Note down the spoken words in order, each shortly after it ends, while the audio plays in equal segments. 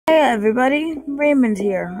Hey everybody, Raymond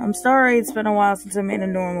here. I'm sorry it's been a while since I made a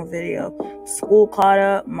normal video. School caught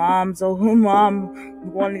up, mom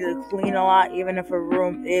wanting to clean a lot even if her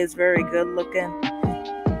room is very good looking.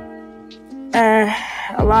 A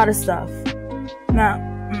lot of stuff. No,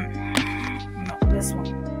 this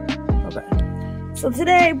one. Okay. So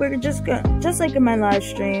today we're just like in my live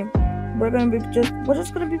stream, we're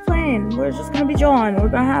just gonna be playing. We're just gonna be drawing. We're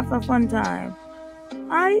gonna have a fun time.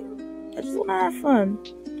 I just wanna have fun.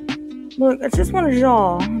 Look, I just want to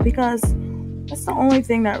draw because that's the only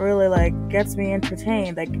thing that really gets me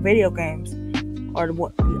entertained. Like video games are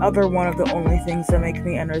the other one of the only things that make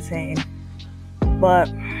me entertained.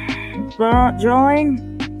 But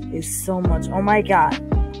drawing is so much. Oh my god,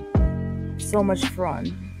 so much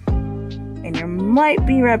fun. And you might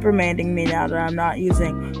be reprimanding me now that I'm not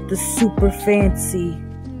using the super fancy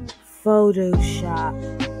Photoshop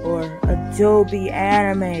or Adobe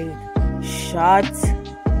Animate.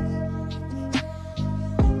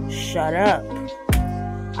 Shut up.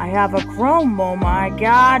 I have a Chrome. Oh my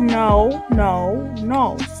god, no.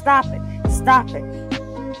 Stop it. Stop it.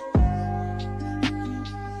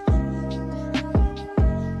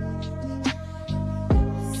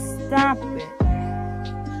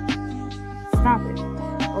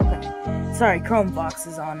 Okay. Sorry, Chromevox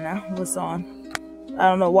is on now. What's on? I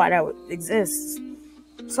don't know why that exists.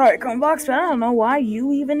 Sorry, Chromevox, but I don't know why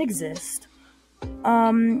you even exist.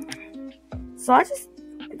 So I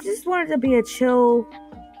just wanted to be a chill,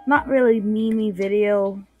 not really memey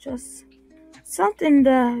video, just something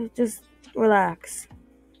to just relax,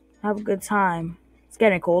 have a good time. It's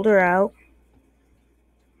getting colder out.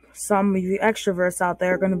 Some of you extroverts out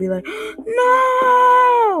there are going to be like,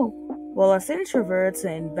 no! Well, us introverts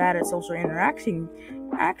and bad at social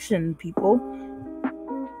action people,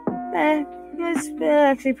 it's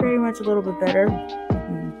actually pretty much a little bit better.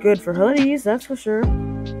 Good for hoodies, that's for sure.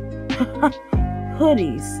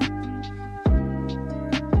 Hoodies.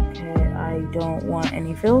 Okay, I don't want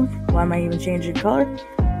any filth. Why am I even changing color?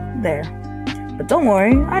 There. But don't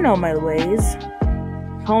worry, I know my ways.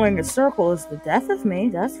 Coloring a circle is the death of me,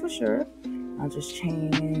 that's for sure. I'll just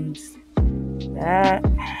change that.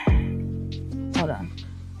 Hold on.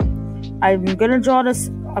 I'm gonna draw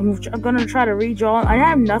this. I'm gonna try to redraw. I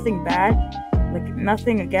have nothing bad,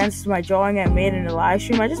 nothing against my drawing I made in the live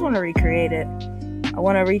stream. I just want to recreate it. I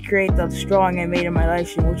want to recreate the drawing I made in my live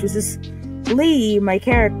stream, which was this Lee, my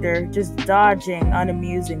character, just dodging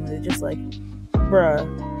unamusingly, just like, bruh,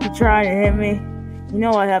 you trying to hit me? You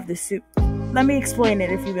know I have this suit. Let me explain it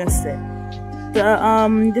if you missed it.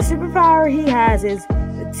 The superpower he has is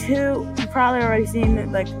the two. You probably already seen it,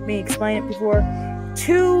 me explain it before.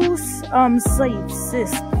 Two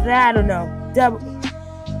scythes. I don't know. Double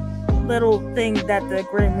little thing that the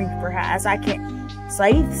Grim Reaper has. I can't.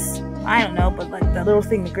 Scythes? I don't know, but the little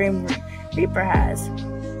thing the Grim Reaper has.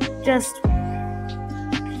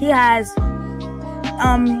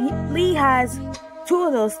 Lee has two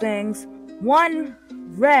of those things. One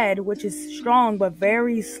red, which is strong but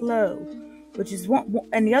very slow, which is one,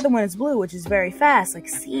 and the other one is blue, which is very fast, like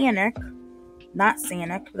Scenic. Not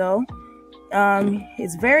Scenic though.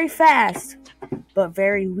 It's very fast but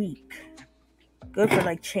very weak. Good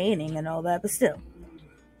for chaining and all that, but still.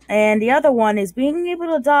 And the other one is being able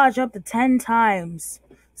to dodge up to 10 times.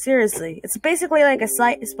 Seriously. It's basically like a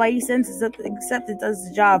spidey sense, except it does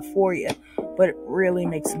the job for you. But it really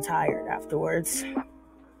makes you tired afterwards.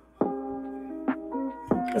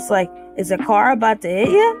 It's like, is a car about to hit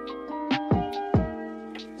you?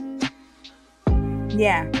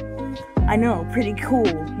 Yeah. I know, pretty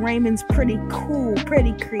cool. Raymond's pretty cool,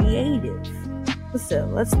 pretty creative. But still,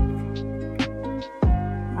 let's...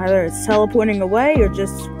 Either it's teleporting away or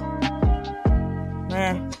just...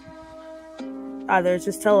 Either it's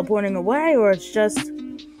just teleporting away or it's just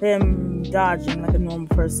him dodging like a normal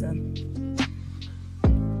person.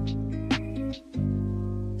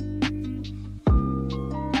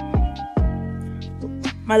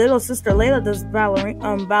 My little sister Layla does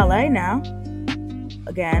ballet now.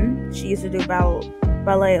 Again, she used to do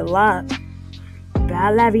ballet a lot.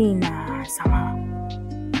 Ballerina somehow.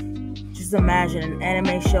 Just imagine an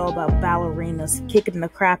anime show about ballerinas kicking the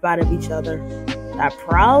crap out of each other. That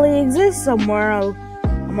probably exists somewhere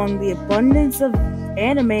among the abundance of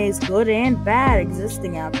animes, good and bad,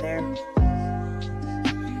 existing out there.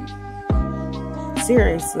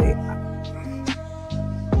 Seriously.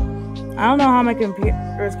 I don't know how my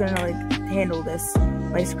computer is gonna handle this.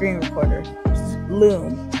 My screen recorder.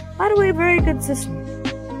 Loom. By the way, very good system.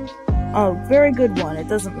 Oh, very good one. It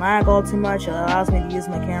doesn't lag all too much. It allows me to use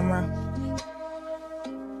my camera.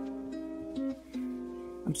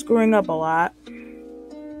 I'm screwing up a lot.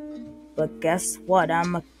 But guess what?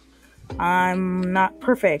 I'm a I'm not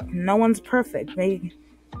perfect. No one's perfect.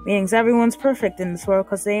 Means everyone's perfect in this world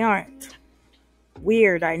because they aren't.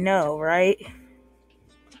 Weird, I know, right?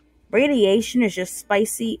 Radiation is just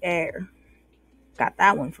spicy air. Got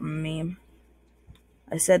that one from a meme.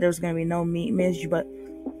 I said there was going to be no meat midge, but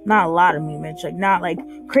not a lot of meat midge. Like, not like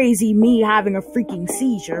crazy me having a freaking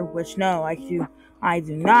seizure, which no, I do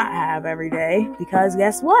not have every day, because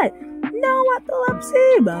guess what? No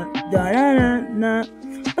epilepsy, but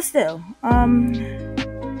but still, I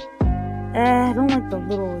don't like the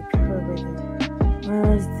little curve right there.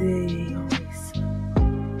 Where's the erase?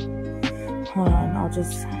 Hold on, I'll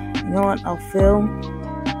just, you know what? I'll fill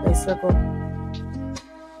a circle.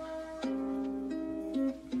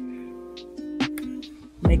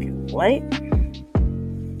 Make it white.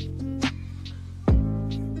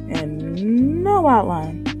 And no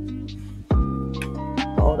outline.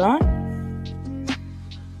 Hold on.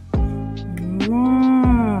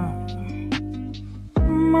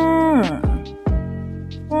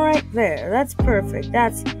 Right there. That's perfect.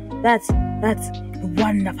 That's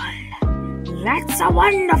wonderful. That's a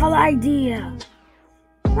wonderful idea.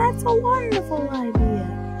 That's a wonderful idea.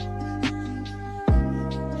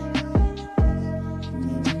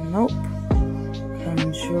 Nope.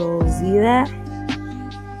 Control Z that.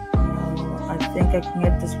 I think I can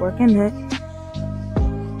get this working.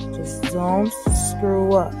 Just don't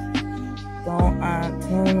screw up. Don't add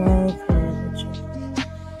too many curvature.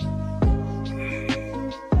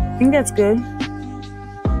 I think that's good.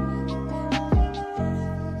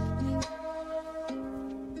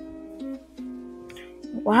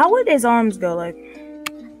 Well, how would his arms go? Like,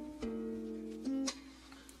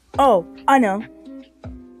 oh, I know.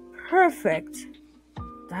 Perfect.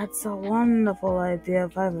 That's a wonderful idea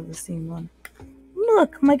if I've ever seen one.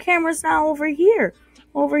 Look, my camera's now over here.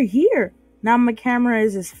 Over here. Now my camera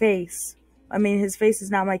is his face. I mean, his face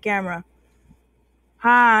is now my camera.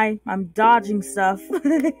 Hi, I'm dodging stuff.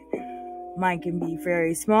 Mine can be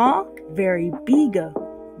very small, very bigger,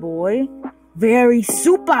 boy. Very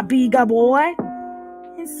super bigger, boy.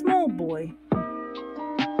 And small, boy.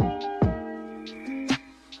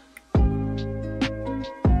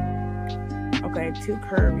 Okay, too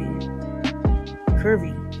curvy.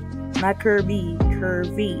 Curvy. Not curvy,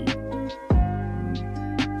 curvy.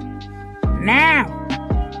 Now,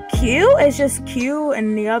 Q is just Q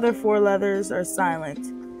and the other four letters are silent.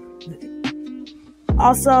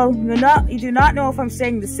 Also, you do not know if I'm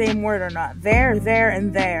saying the same word or not. There,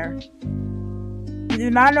 and there. You do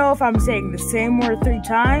not know if I'm saying the same word 3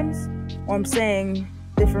 times or I'm saying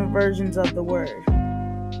different versions of the word.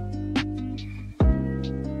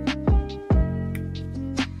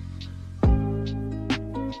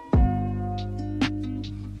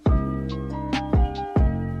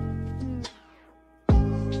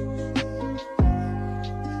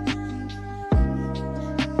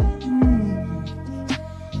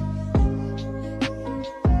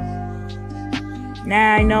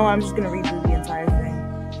 Nah, I know, I'm just gonna redo the entire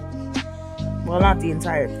thing. Well, not the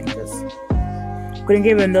entire thing, just couldn't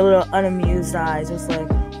give him the little unamused eyes, just like.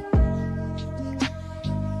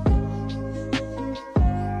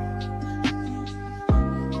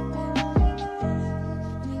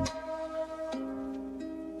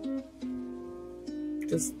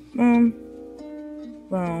 Just, boom.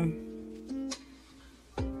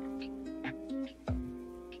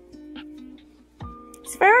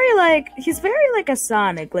 He's very like a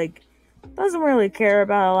Sonic, like, doesn't really care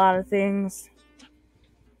about a lot of things.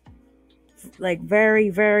 Like, very,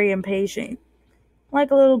 very impatient.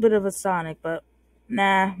 Like a little bit of a Sonic, but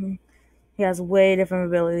nah, he has way different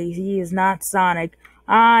abilities. He is not Sonic.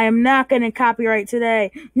 I am not gonna copyright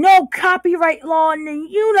today. No copyright law in the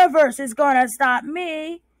universe is gonna stop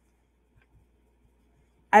me.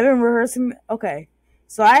 I've been rehearsing. Okay.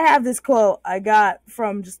 So I have this quote I got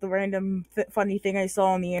from just the random funny thing I saw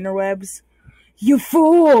on the interwebs. You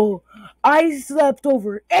fool! I slept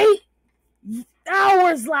over 8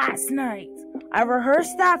 hours last night. I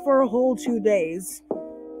rehearsed that for a whole 2 days.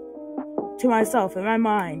 To myself, in my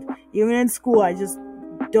mind. Even in school, I just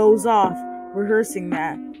doze off rehearsing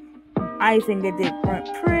that. I think it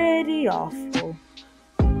went pretty awful.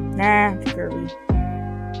 Nah, Kirby.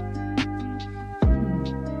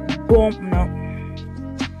 Boom, no.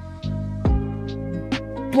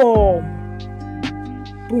 Boom.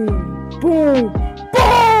 Boom. Boom.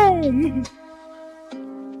 Boom!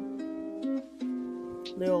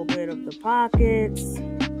 Little bit of the pockets.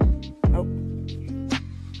 Nope.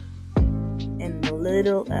 And the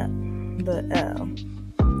little L. The L.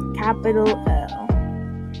 Capital L.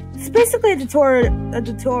 It's basically a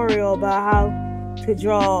tutorial about how to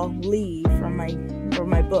draw Lee from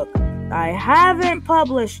my book. I haven't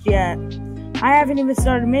published yet. I haven't even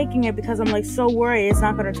started making it because I'm like so worried it's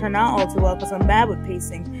not going to turn out all too well because I'm bad with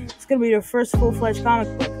pacing. It's going to be the first full-fledged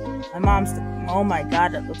comic book. My mom's oh my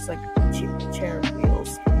god, that looks like a cheap chair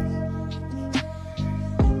wheels.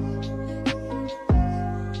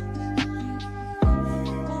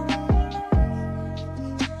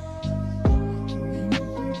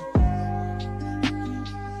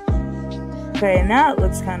 Okay, now it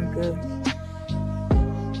looks kind of good.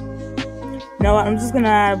 You know what? I'm just gonna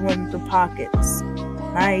add one of the pockets.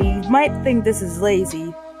 I might think this is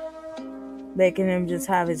lazy, making him just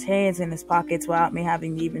have his hands in his pockets without me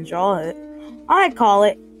having to even draw it. I call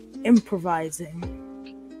it improvising.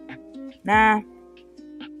 Nah.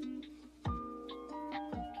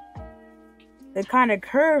 It kind of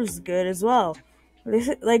curves good as well.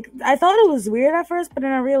 Like, I thought it was weird at first, but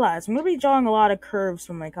then I realized I'm gonna be drawing a lot of curves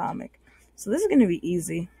from my comic. So this is gonna be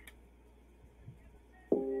easy.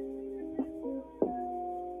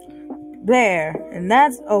 There. And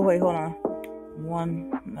that's, oh wait, hold on.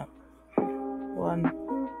 1,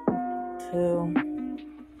 2,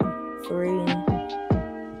 3.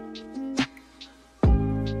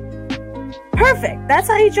 Perfect! That's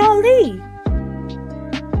how you draw Lee!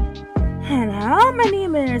 And how many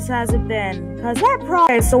minutes has it been? Cause that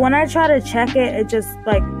okay, so when I try to check it, it just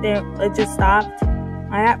stopped.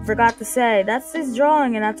 I forgot to say, that's his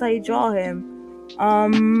drawing and that's how you draw him.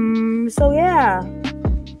 So yeah.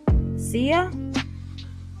 See ya.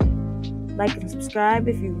 Like and subscribe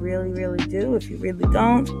if you really, really do. If you really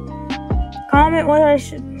don't, comment what I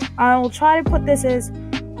should. I'll try to put this as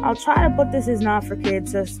not for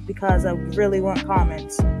kids, just because I really want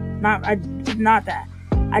comments. Not that.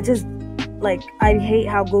 I just I hate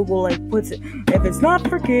how Google puts it. If it's not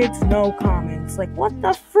for kids, no comments. Like, what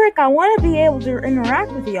the frick? I want to be able to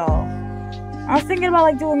interact with y'all. I was thinking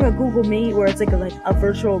about doing a Google Meet where it's like a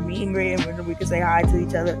virtual meet and greet and we can say hi to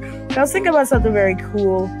each other. So I was thinking about something very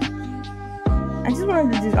cool. I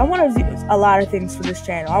want to do a lot of things for this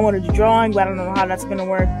channel. I want to do drawing, but I don't know how that's gonna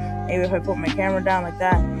work. Maybe if I put my camera down like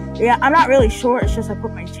that. Yeah, I'm not really sure. It's just I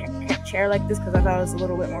put my chair like this because I thought it was a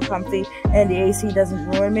little bit more comfy and the AC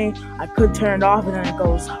doesn't ruin me. I could turn it off and then it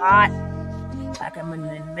goes hot, like I'm in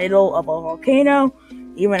the middle of a volcano.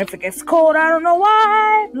 Even if it gets cold, I don't know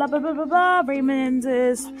why. Blah, blah, blah, blah, blah. Raymond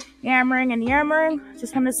is yammering and yammering.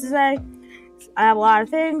 Just wanted to say, I have a lot of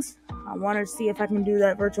things. I wanted to see if I can do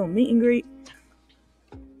that virtual meet and greet.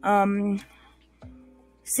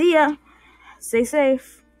 See ya. Stay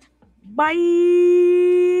safe.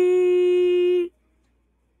 Bye.